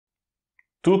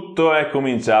Tutto è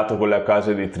cominciato con la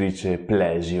casa editrice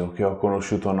Plesio, che ho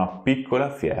conosciuto a una piccola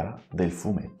fiera del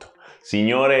fumetto.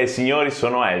 Signore e signori,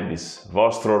 sono Elvis,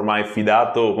 vostro ormai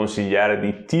fidato consigliere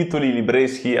di titoli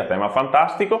libreschi a tema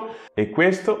fantastico, e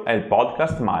questo è il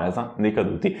podcast Marathon dei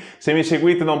Caduti. Se mi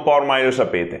seguite da un po' ormai lo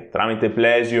sapete, tramite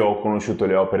Plesio ho conosciuto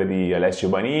le opere di Alessio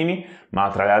Banini, ma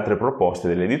tra le altre proposte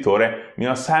dell'editore mi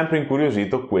ha sempre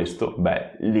incuriosito questo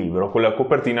bel libro con la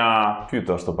copertina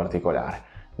piuttosto particolare.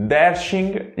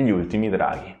 Dershing Gli Ultimi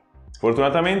Draghi.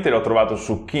 Fortunatamente l'ho trovato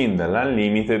su Kindle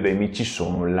Unlimited e mi ci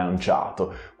sono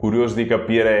lanciato, curioso di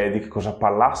capire di che cosa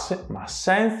parlasse, ma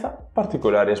senza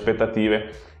particolari aspettative.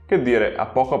 Che dire, a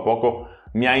poco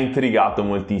mi ha intrigato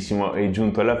moltissimo e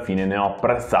giunto alla fine ne ho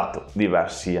apprezzato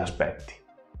diversi aspetti.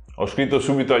 Ho scritto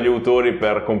subito agli autori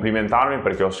per complimentarmi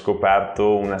perché ho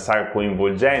scoperto una saga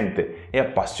coinvolgente e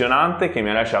appassionante che mi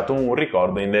ha lasciato un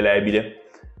ricordo indelebile.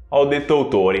 Ho detto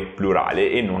autori,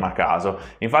 plurale, e non a caso.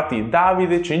 Infatti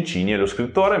Davide Cencini è lo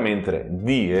scrittore, mentre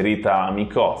Rita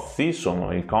Micozzi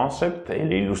sono il concept e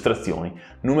le illustrazioni,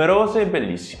 numerose e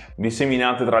bellissime,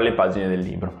 disseminate tra le pagine del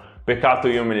libro. Peccato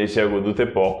io me le sia godute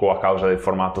poco a causa del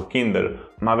formato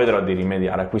Kindle, ma vedrò di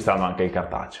rimediare acquistando anche il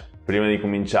cartaceo. Prima di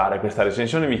cominciare questa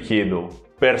recensione vi chiedo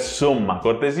per somma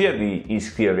cortesia di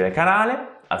iscrivervi al canale,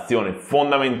 azione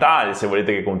fondamentale se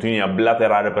volete che continui a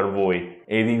blaterare per voi,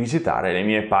 e di visitare le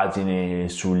mie pagine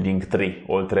su Linktree.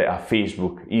 Oltre a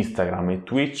Facebook, Instagram e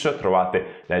Twitch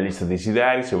trovate la lista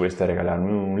desideri se voleste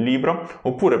regalarmi un libro,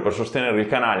 oppure per sostenere il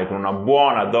canale con una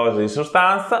buona dose di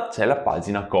sostanza c'è la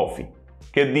pagina Ko-fi.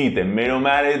 Che dite, me lo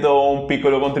merito un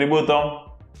piccolo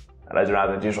contributo?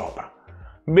 Ragionateci sopra.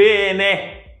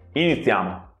 Bene,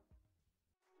 iniziamo!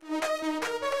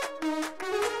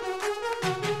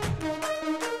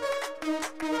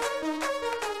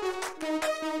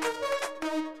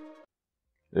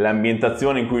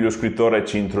 L'ambientazione in cui lo scrittore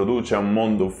ci introduce è un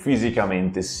mondo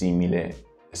fisicamente simile,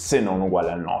 se non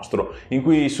uguale al nostro, in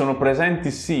cui sono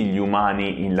presenti sì gli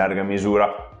umani in larga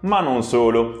misura, ma non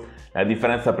solo. La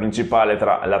differenza principale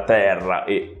tra la Terra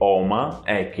e Oma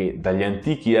è che dagli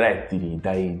antichi rettili,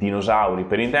 dai dinosauri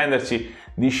per intenderci,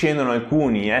 discendono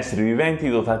alcuni esseri viventi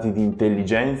dotati di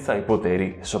intelligenza e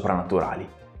poteri soprannaturali,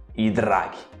 i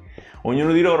draghi.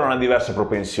 Ognuno di loro ha una diversa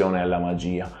propensione alla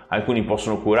magia. Alcuni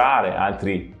possono curare,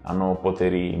 altri hanno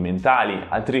poteri mentali,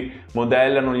 altri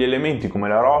modellano gli elementi come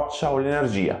la roccia o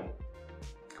l'energia.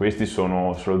 Questi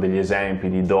sono solo degli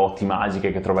esempi di doti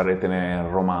magiche che troverete nel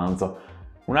romanzo.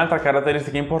 Un'altra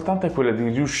caratteristica importante è quella di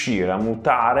riuscire a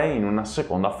mutare in una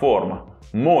seconda forma,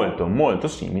 molto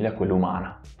simile a quella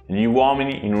umana. Gli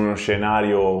uomini in uno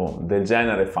scenario del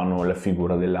genere fanno la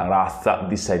figura della razza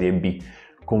di serie B.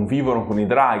 Convivono con i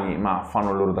draghi, ma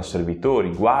fanno loro da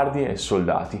servitori, guardie e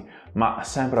soldati, ma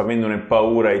sempre avendone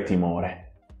paura e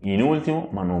timore. In ultimo,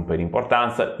 ma non per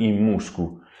importanza, i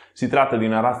Muscu. Si tratta di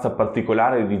una razza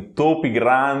particolare di topi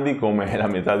grandi come la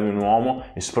metà di un uomo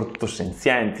e soprattutto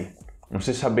senzienti. Non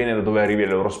si sa bene da dove arrivi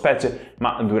la loro specie,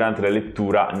 ma durante la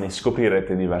lettura ne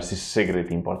scoprirete diversi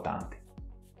segreti importanti.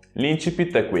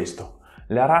 L'incipit è questo.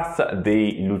 La razza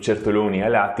dei lucertoloni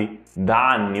alati da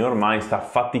anni ormai sta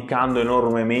faticando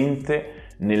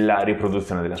enormemente nella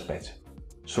riproduzione della specie.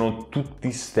 Sono tutti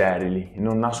sterili,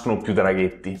 non nascono più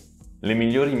draghetti. Le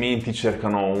migliori menti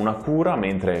cercano una cura,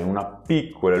 mentre una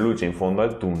piccola luce in fondo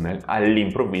al tunnel,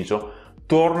 all'improvviso,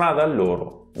 torna da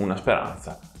loro una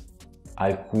speranza.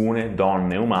 Alcune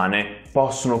donne umane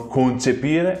possono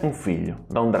concepire un figlio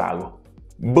da un drago.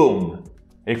 Boom!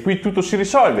 E qui tutto si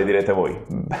risolve, direte voi.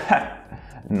 Beh,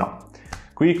 no.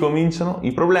 Qui cominciano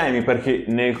i problemi perché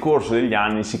nel corso degli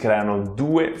anni si creano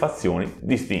due fazioni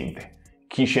distinte.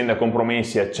 Chi scende a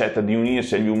compromessi e accetta di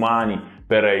unirsi agli umani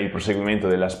per il proseguimento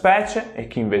della specie e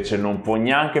chi invece non può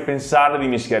neanche pensare di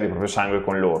mischiare il proprio sangue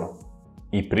con loro.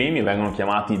 I primi vengono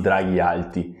chiamati draghi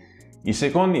alti, i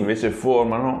secondi invece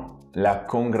formano la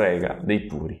congrega dei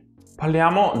puri.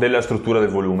 Parliamo della struttura del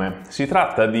volume. Si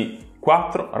tratta di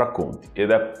 4 racconti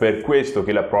ed è per questo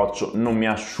che l'approccio non mi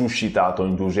ha suscitato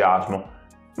entusiasmo,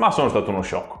 ma sono stato uno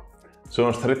sciocco.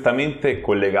 Sono strettamente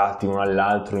collegati uno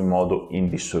all'altro in modo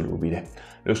indissolubile.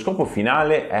 Lo scopo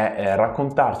finale è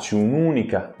raccontarci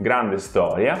un'unica grande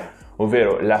storia,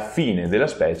 ovvero la fine della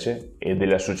specie e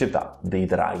della società dei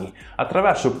draghi,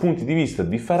 attraverso punti di vista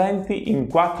differenti in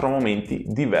 4 momenti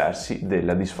diversi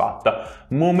della disfatta,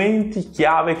 momenti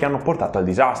chiave che hanno portato al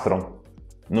disastro.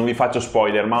 Non vi faccio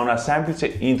spoiler, ma una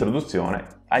semplice introduzione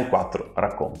ai 4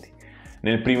 racconti.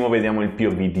 Nel primo vediamo il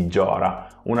POV di Jorah,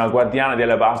 una guardiana di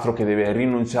alabastro che deve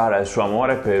rinunciare al suo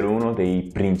amore per uno dei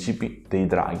principi dei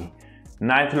draghi.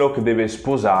 Nightlock deve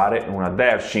sposare una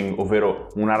Dershing, ovvero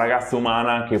una ragazza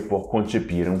umana che può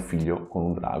concepire un figlio con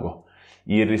un drago.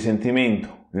 Il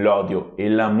risentimento, l'odio e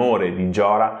l'amore di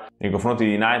Jorah nei confronti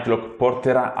di Nightlock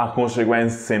porterà a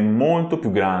conseguenze molto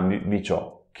più grandi di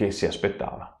ciò che si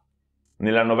aspettava.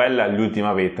 Nella novella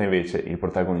L'ultima vetta, invece, il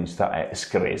protagonista è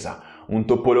Scresa, un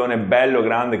topolone bello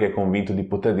grande che è convinto di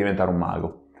poter diventare un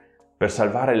mago. Per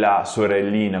salvare la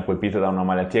sorellina colpita da una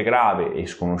malattia grave e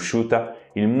sconosciuta,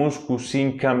 il Muscu si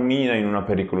incammina in una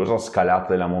pericolosa scalata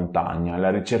della montagna alla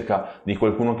ricerca di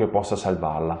qualcuno che possa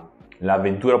salvarla.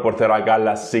 L'avventura porterà a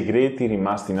galla segreti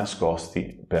rimasti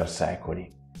nascosti per secoli.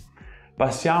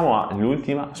 Passiamo a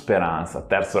L'ultima speranza,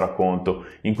 terzo racconto,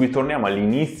 in cui torniamo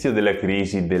all'inizio della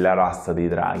crisi della razza dei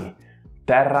draghi.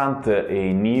 Terrant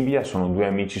e Neebia sono due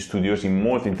amici studiosi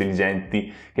molto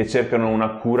intelligenti che cercano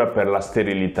una cura per la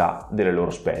sterilità delle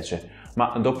loro specie,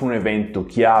 ma dopo un evento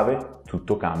chiave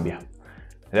tutto cambia.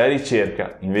 La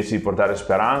ricerca, invece di portare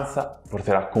speranza,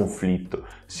 porterà conflitto,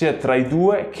 sia tra i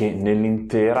due che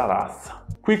nell'intera razza.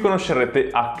 Qui conoscerete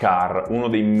Akkar, uno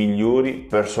dei migliori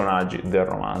personaggi del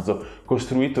romanzo,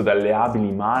 costruito dalle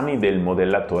abili mani del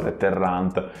modellatore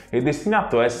Terrant e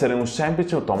destinato a essere un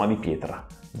semplice automa di pietra.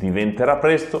 Diventerà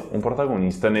presto un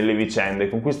protagonista nelle vicende,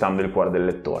 conquistando il cuore del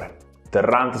lettore.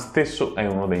 Terrant stesso è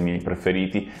uno dei miei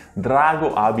preferiti,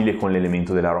 drago abile con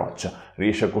l'elemento della roccia,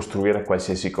 riesce a costruire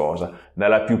qualsiasi cosa,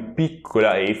 dalla più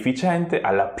piccola e efficiente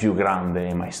alla più grande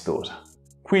e maestosa.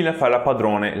 Qui la fa la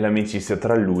padrone l'amicizia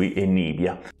tra lui e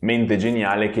Neebia, mente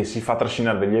geniale che si fa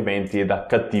trascinare dagli eventi e da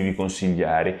cattivi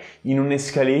consiglieri, in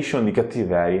un'escalation di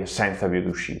cattiverie senza via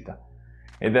d'uscita.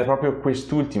 Ed è proprio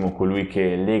quest'ultimo colui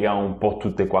che lega un po'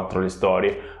 tutte e quattro le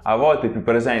storie, a volte più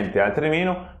presente, altre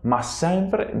meno, ma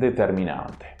sempre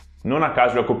determinante. Non a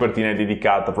caso la copertina è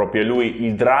dedicata proprio a lui,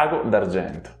 il drago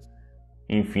d'argento.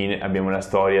 Infine abbiamo la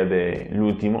storia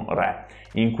dell'ultimo re,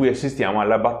 in cui assistiamo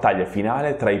alla battaglia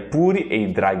finale tra i puri e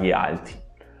i draghi alti.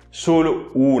 Solo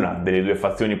una delle due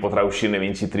fazioni potrà uscirne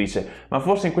vincitrice, ma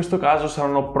forse in questo caso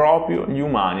saranno proprio gli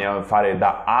umani a fare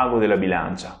da ago della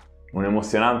bilancia. Un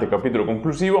emozionante capitolo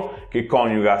conclusivo che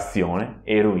coniuga azione,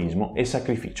 eroismo e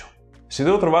sacrificio. Se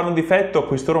devo trovare un difetto a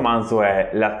questo romanzo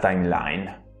è la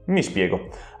timeline. Mi spiego.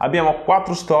 Abbiamo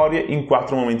 4 storie in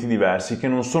 4 momenti diversi che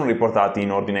non sono riportati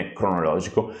in ordine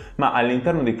cronologico, ma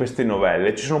all'interno di queste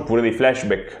novelle ci sono pure dei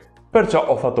flashback. Perciò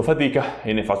ho fatto fatica,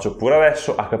 e ne faccio pure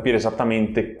adesso, a capire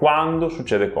esattamente quando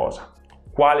succede cosa.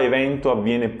 Quale evento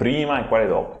avviene prima e quale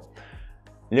dopo.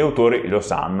 Gli autori lo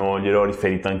sanno, gliel'ho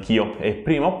riferito anch'io, e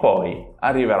prima o poi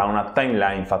arriverà una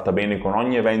timeline fatta bene con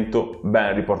ogni evento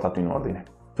ben riportato in ordine.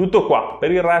 Tutto qua,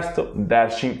 per il resto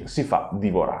Dershing si fa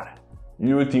divorare.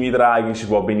 Gli Ultimi Draghi si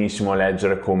può benissimo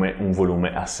leggere come un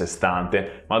volume a sé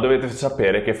stante, ma dovete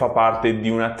sapere che fa parte di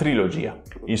una trilogia.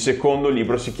 Il secondo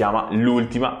libro si chiama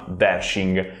L'ultima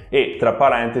Dershing e, tra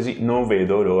parentesi, non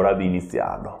vedo l'ora di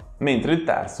iniziarlo. Mentre il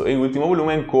terzo e ultimo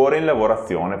volume è ancora in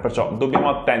lavorazione, perciò dobbiamo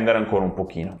attendere ancora un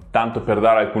pochino. Tanto per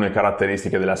dare alcune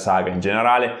caratteristiche della saga in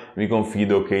generale, vi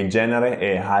confido che il genere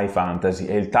è high fantasy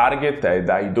e il target è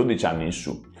dai 12 anni in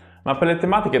su. Ma per le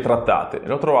tematiche trattate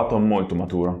l'ho trovato molto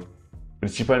maturo.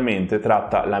 Principalmente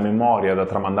tratta la memoria da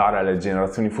tramandare alle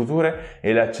generazioni future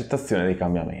e l'accettazione dei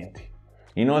cambiamenti.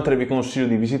 Inoltre vi consiglio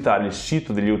di visitare il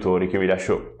sito degli autori che vi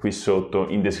lascio qui sotto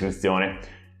in descrizione.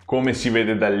 Come si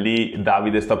vede da lì,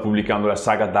 Davide sta pubblicando la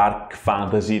saga Dark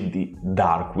Fantasy di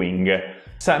Darkwing,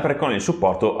 sempre con il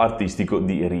supporto artistico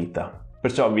di Rita.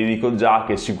 Perciò vi dico già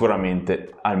che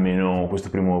sicuramente almeno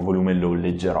questo primo volume lo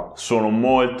leggerò. Sono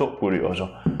molto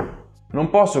curioso. Non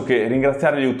posso che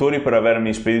ringraziare gli autori per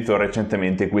avermi spedito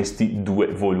recentemente questi 2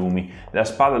 volumi. La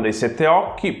spada dei 7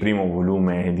 occhi, primo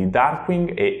volume di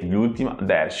Darkwing, e L'ultima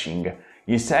Dershing,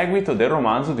 il seguito del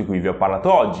romanzo di cui vi ho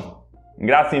parlato oggi.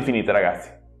 Grazie infinite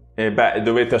ragazzi. E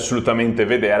dovete assolutamente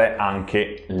vedere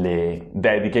anche le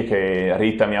dediche che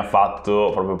Rita mi ha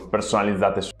fatto, proprio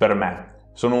personalizzate per me.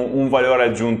 Sono un valore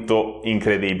aggiunto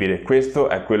incredibile. Questo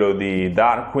è quello di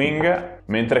Darkwing,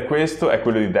 mentre questo è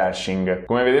quello di Dershing.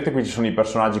 Come vedete qui ci sono i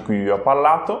personaggi di cui vi ho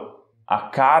parlato.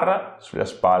 Akkar sulla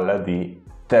spalla di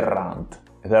Terrant.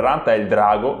 Terrant è il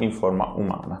drago in forma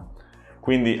umana.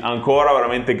 Quindi ancora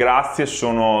veramente grazie,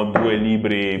 sono 2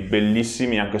 libri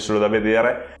bellissimi anche solo da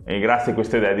vedere e grazie a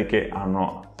queste dediche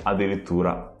hanno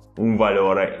addirittura un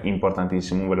valore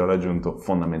importantissimo, un valore aggiunto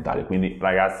fondamentale. Quindi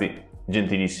ragazzi,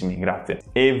 gentilissimi, grazie.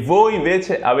 E voi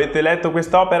invece avete letto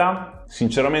quest'opera?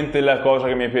 Sinceramente la cosa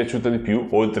che mi è piaciuta di più,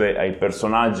 oltre ai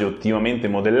personaggi ottimamente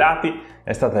modellati,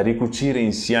 è stata ricucire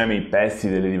insieme i pezzi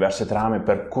delle diverse trame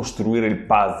per costruire il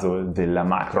puzzle della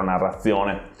macro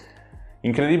narrazione.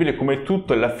 Incredibile come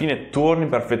tutto alla fine torni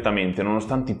perfettamente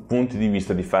nonostante i punti di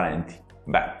vista differenti.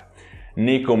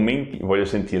 Nei commenti voglio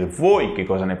sentire voi che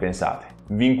cosa ne pensate.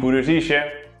 Vi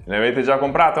incuriosisce? L'avete già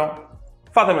comprato?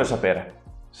 Fatemelo sapere.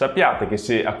 Sappiate che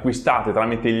se acquistate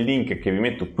tramite il link che vi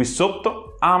metto qui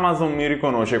sotto, Amazon mi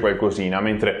riconosce qualcosina,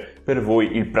 mentre per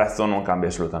voi il prezzo non cambia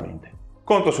assolutamente.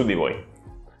 Conto su di voi.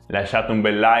 Lasciate un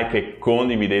bel like e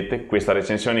condividete questa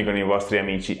recensione con i vostri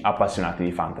amici appassionati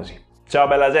di fantasy. Ciao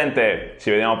bella gente, ci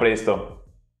vediamo presto!